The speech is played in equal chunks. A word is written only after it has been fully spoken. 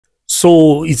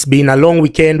So it's been a long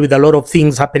weekend with a lot of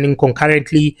things happening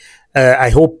concurrently.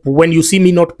 I hope when you see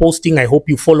me not posting, I hope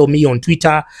you follow me on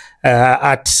Twitter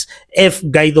at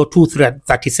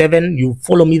fguido237. You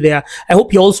follow me there. I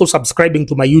hope you're also subscribing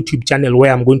to my YouTube channel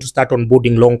where I'm going to start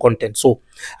onboarding long content. So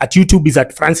at YouTube is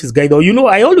at Francis Guido. You know,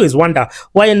 I always wonder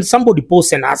why when somebody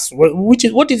posts and asks,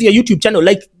 what is your YouTube channel?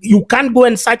 Like, you can't go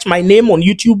and search my name on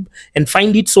YouTube and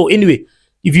find it. So anyway,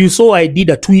 if you saw, I did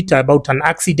a tweet about an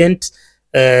accident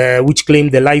which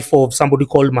claimed the life of somebody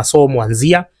called Masomo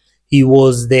Mwanzia. He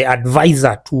was the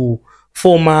advisor to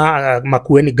former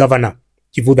Makueni governor,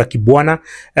 Kivutha Kibwana.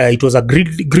 It was a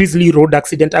grisly road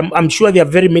accident. I'm sure there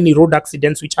are very many road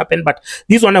accidents which happen, but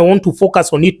this one I want to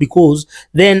focus on it because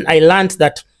then I learned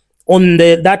that on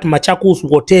that Machakos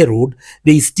Wote Road,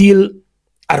 there is still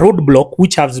a roadblock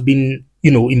which has been,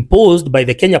 you know, imposed by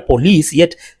the Kenya police,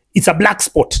 yet it's a black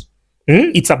spot.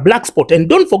 It's a black spot. And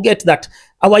don't forget that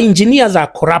our engineers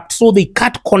are corrupt, so they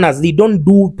cut corners. They don't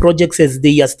do projects as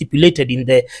they are stipulated in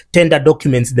the tender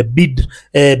documents, the bid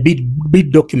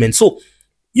documents. So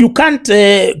you can't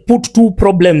put two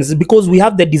problems because we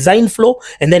have the design flaw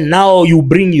and then now you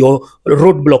bring your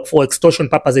roadblock for extortion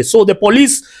purposes. So the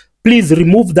police, please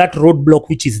remove that roadblock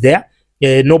which is there.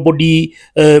 Nobody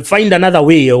find another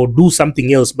way or do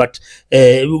something else. But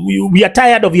we are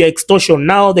tired of your extortion.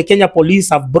 Now the Kenya police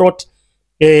have brought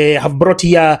here,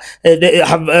 they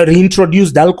have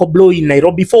reintroduced the alcohol in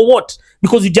Nairobi. For what?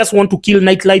 Because you just want to kill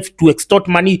nightlife to extort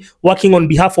money, working on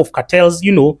behalf of cartels,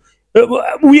 you know.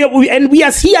 We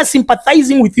are here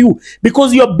sympathizing with you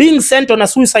because you're being sent on a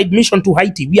suicide mission to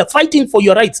Haiti. We are fighting for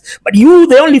your rights, but you,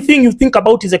 the only thing you think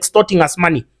about is extorting us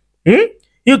money.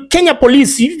 You Kenya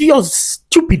police, you're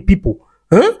stupid people.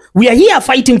 We are here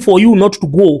fighting for you not to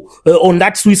go on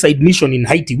that suicide mission in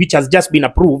Haiti, which has just been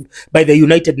approved by the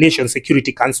United Nations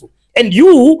Security Council. And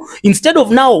you, instead of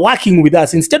now working with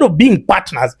us, instead of being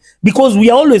partners, because we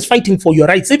are always fighting for your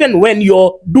rights, even when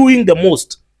you're doing the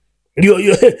most,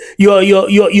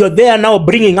 you're there now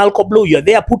bringing alcohol, you're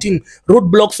there putting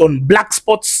roadblocks on black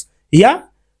spots. Yeah.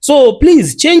 So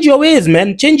please change your ways,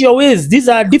 man. Change your ways. These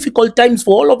are difficult times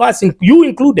for all of us, you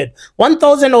included.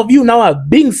 1,000 of you now are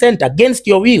being sent against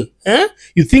your will.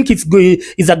 You think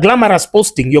it's a glamorous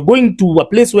posting. You're going to a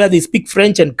place where they speak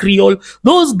French and Creole.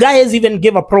 Those guys even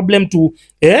gave a problem to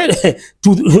their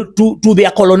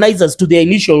colonizers, to their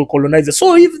initial colonizers.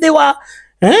 So if they were,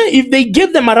 if they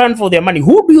gave them a run for their money,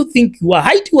 who do you think you are?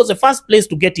 Haiti was the first place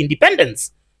to get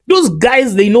independence. Those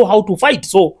guys, they know how to fight.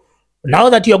 So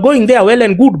now that you're going there, well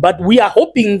and good, but we are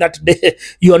hoping that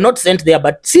you are not sent there.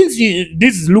 But since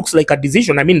this looks like a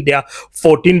decision, I mean, there are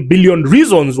 14 billion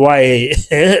reasons why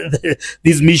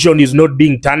this mission is not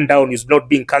being turned down, is not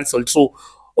being cancelled. So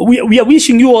we are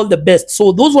wishing you all the best.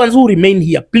 So those ones who remain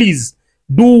here, please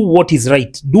do what is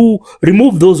right. Do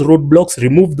remove those roadblocks,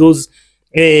 remove those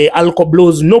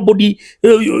alcoblos. Nobody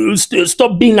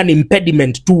stop being an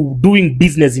impediment to doing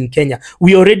business in Kenya.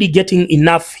 We already getting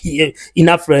enough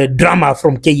drama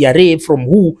from KRA, from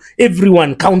who,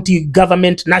 everyone, county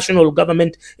government, national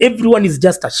government, everyone is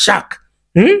just a shark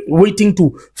waiting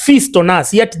to feast on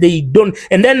us, yet they don't.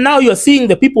 And then now you're seeing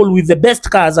the people with the best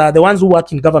cars are the ones who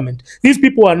work in government. These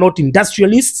people are not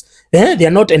industrialists. They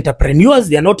are not entrepreneurs.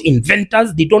 They are not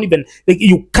inventors. They don't even,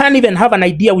 you can't even have an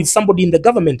idea with somebody in the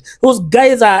government. Those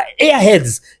guys are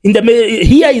airheads.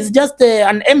 Here is just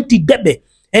an empty debe.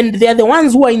 And they are the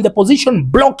ones who are in the position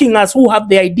blocking us, who have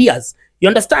the ideas. You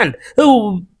understand?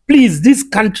 Oh, please, this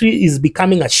country is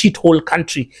becoming a shithole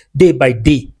country day by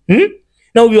day.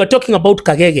 Now we were talking about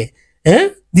Kagege.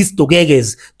 These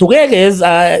Tugeges.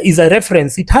 Tugeges is a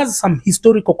reference. It has some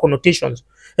historical connotations.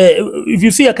 If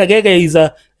you see a Kagege is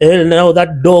now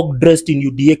that dog dressed in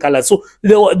UDA color. So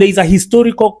there is a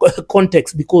historical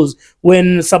context because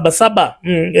when Sabasaba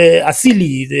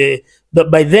Asili,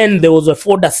 by then there was a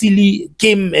Ford Asili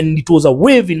came and it was a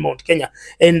wave in Mount Kenya.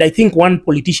 And I think one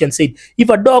politician said, if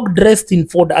a dog dressed in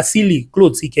Ford Asili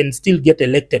clothes, he can still get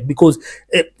elected because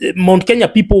Mount Kenya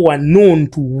people were known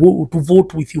to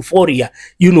vote with euphoria.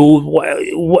 You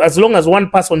know, as long as one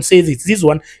person says it's this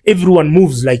one, everyone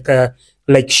moves like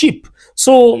sheep.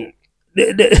 So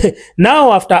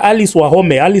now after Alice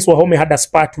Wahome had a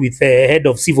spat with head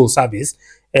of civil service,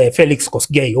 Felix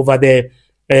Kosgei, over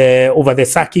the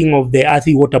sacking of the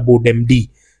Athi Water Board MD.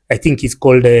 I think it's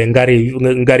called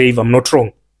Ngare, if I'm not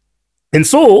wrong. And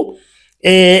so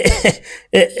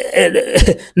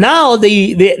now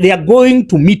they are going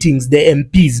to meetings, the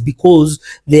MPs, because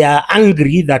they are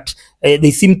angry that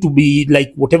they seem to be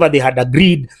like whatever they had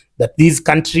agreed, that these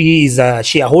countries are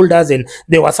shareholders and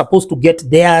they were supposed to get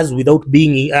theirs without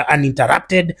being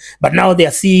uninterrupted. But now they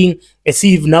are seeing as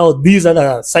if now this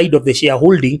other side of the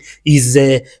shareholding is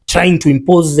trying to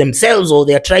impose themselves, or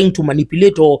they are trying to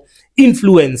manipulate or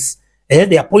influence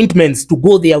the appointments to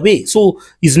go their way. So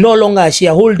it's no longer a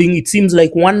shareholding. It seems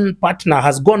like one partner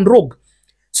has gone rogue.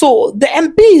 So the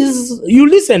MPs, you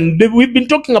listen, we've been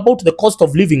talking about the cost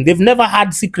of living. They've never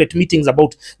had secret meetings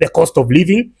about the cost of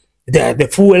living, the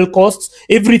fuel costs,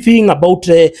 everything about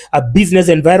a business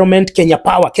environment. Kenya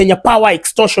Power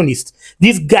extortionist.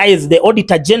 These guys, the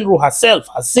Auditor General herself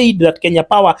has said that Kenya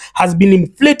Power has been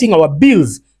inflating our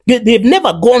bills. They've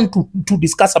never gone to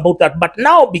discuss about that. But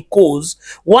now, because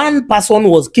one person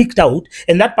was kicked out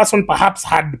and that person perhaps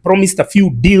had promised a few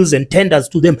deals and tenders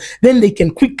to them, then they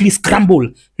can quickly scramble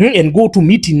and go to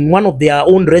meet in one of their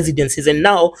own residences. And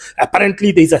now,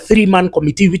 apparently, there's a 3-man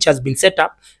committee which has been set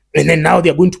up. And then now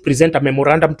they're going to present a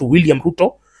memorandum to William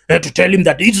Ruto to tell him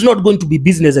that it's not going to be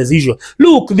business as usual.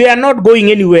 Look, they are not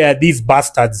going anywhere, these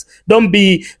bastards. Don't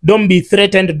be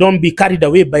threatened. Don't be carried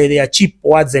away by their cheap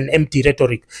words and empty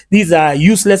rhetoric. These are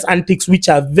useless antics which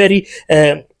are very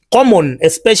common,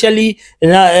 especially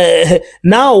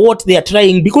now what they are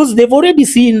trying, because they've already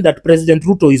seen that President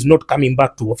Ruto is not coming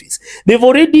back to office. They've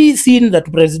already seen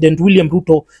that President William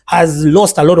Ruto has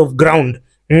lost a lot of ground.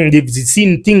 They've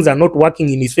seen things are not working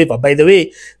in his favor. By the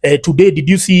way, today, did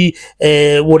you see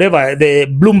whatever, the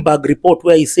Bloomberg report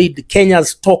where he said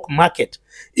Kenya's stock market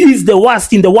is the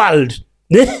worst in the world?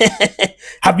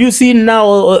 Have you seen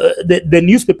now the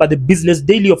newspaper, the Business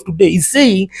Daily of today, is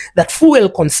saying that fuel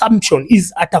consumption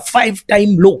is at a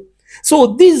 5-time low.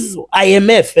 So these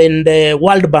IMF and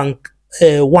World Bank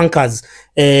wankers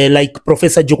like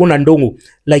Professor Jokona Ndongo,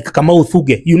 like Kamau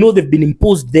Thuge, you know, they've been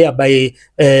imposed there by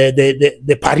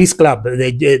the Paris Club,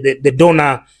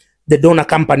 the donor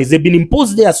companies. They've been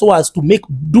imposed there so as to make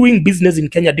doing business in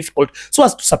Kenya difficult, so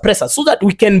as to suppress us, so that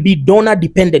we can be donor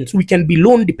dependent, we can be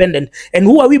loan dependent. And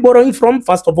who are we borrowing from?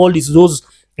 First of all, is those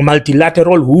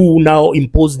multilateral who now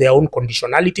impose their own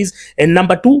conditionalities. And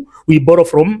number two, we borrow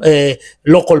from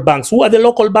local banks. Who are the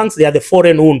local banks? They are the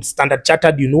foreign owned. Standard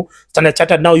Chartered, you know. Standard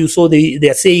Chartered now, you saw they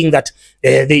are saying that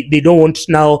they don't want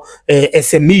now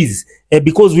SMEs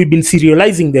because we've been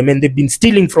serializing them and they've been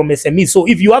stealing from SMEs. So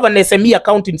if you have an SME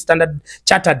account in Standard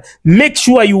Chartered, make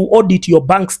sure you audit your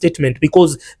bank statement,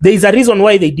 because there is a reason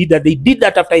why they did that. They did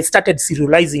that after I started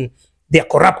serializing their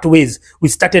corrupt ways. We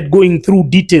started going through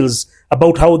details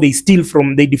about how they steal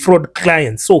from, they defraud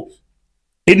clients. So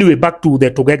anyway, back to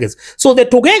the TUGEGEs. So the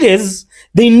TUGEGEs,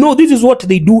 they know this is what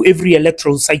they do every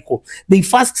electoral cycle. They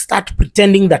first start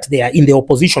pretending that they are in the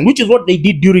opposition, which is what they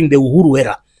did during the Uhuru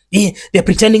era. They're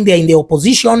pretending they're in the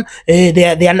opposition,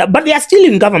 but they are still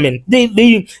in government.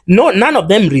 None of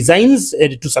them resigns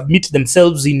to submit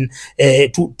themselves in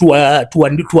to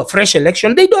a fresh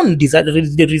election. They don't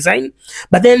they resign,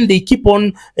 but then they keep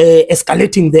on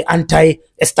escalating the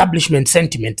anti-establishment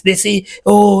sentiment. They say,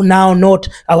 "Oh, now not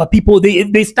our people."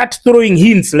 They start throwing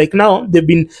hints. Like now, they've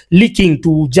been leaking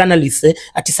to journalists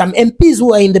at some MPs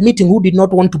who are in the meeting who did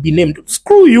not want to be named.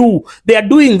 Screw you! They are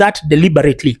doing that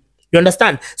deliberately. You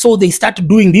understand? So they start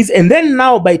doing this, and then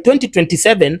now by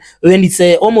 2027, when it's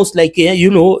almost like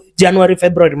January,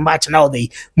 February, March, now they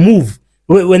move.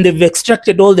 When they've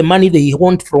extracted all the money they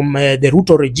want from the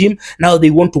Ruto regime, now they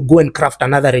want to go and craft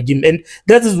another regime, and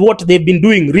that is what they've been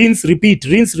doing. Rinse, repeat,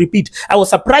 rinse, repeat. I was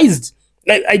surprised.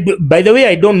 By the way,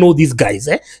 I don't know these guys.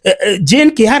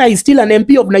 Jane Kihara is still an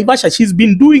MP of Naivasha. She's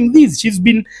been doing this. She's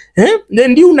been,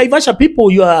 and you Naivasha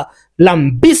people, you are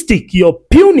lambistic, you're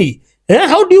puny.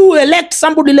 How do you elect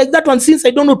somebody like that one since,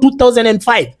 I don't know,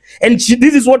 2005? And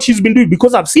this is what she's been doing,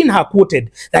 because I've seen her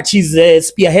quoted that she's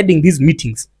spearheading these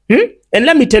meetings. And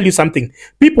let me tell you something.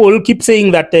 People keep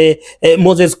saying that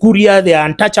Moses Kuria, they are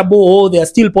untouchable, or they are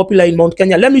still popular in Mount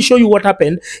Kenya. Let me show you what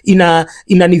happened in an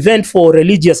event for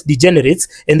religious degenerates,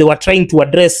 and they were trying to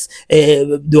address,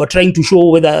 they were trying to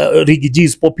show whether Rigiji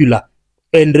is popular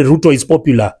and Ruto is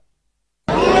popular.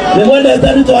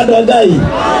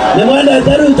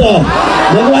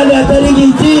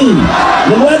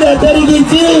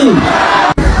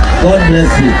 God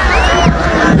bless you.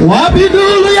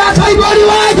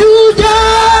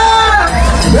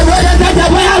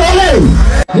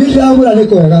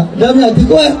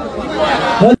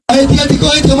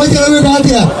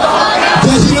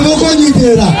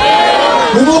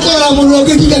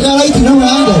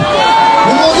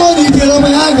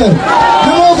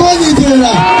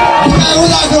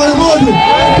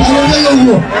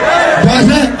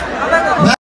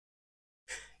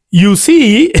 you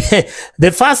see,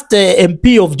 the first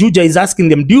MP of Juja is asking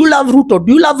them, do you love Ruto?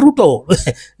 Do you love Ruto?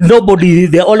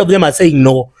 Nobody, all of them are saying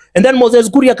no. And then Moses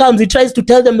Kuria comes, he tries to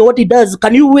tell them what he does.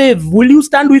 Can you wave? Will you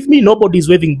stand with me? Nobody's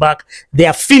waving back. They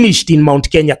are finished in Mount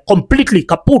Kenya, completely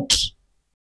kaput.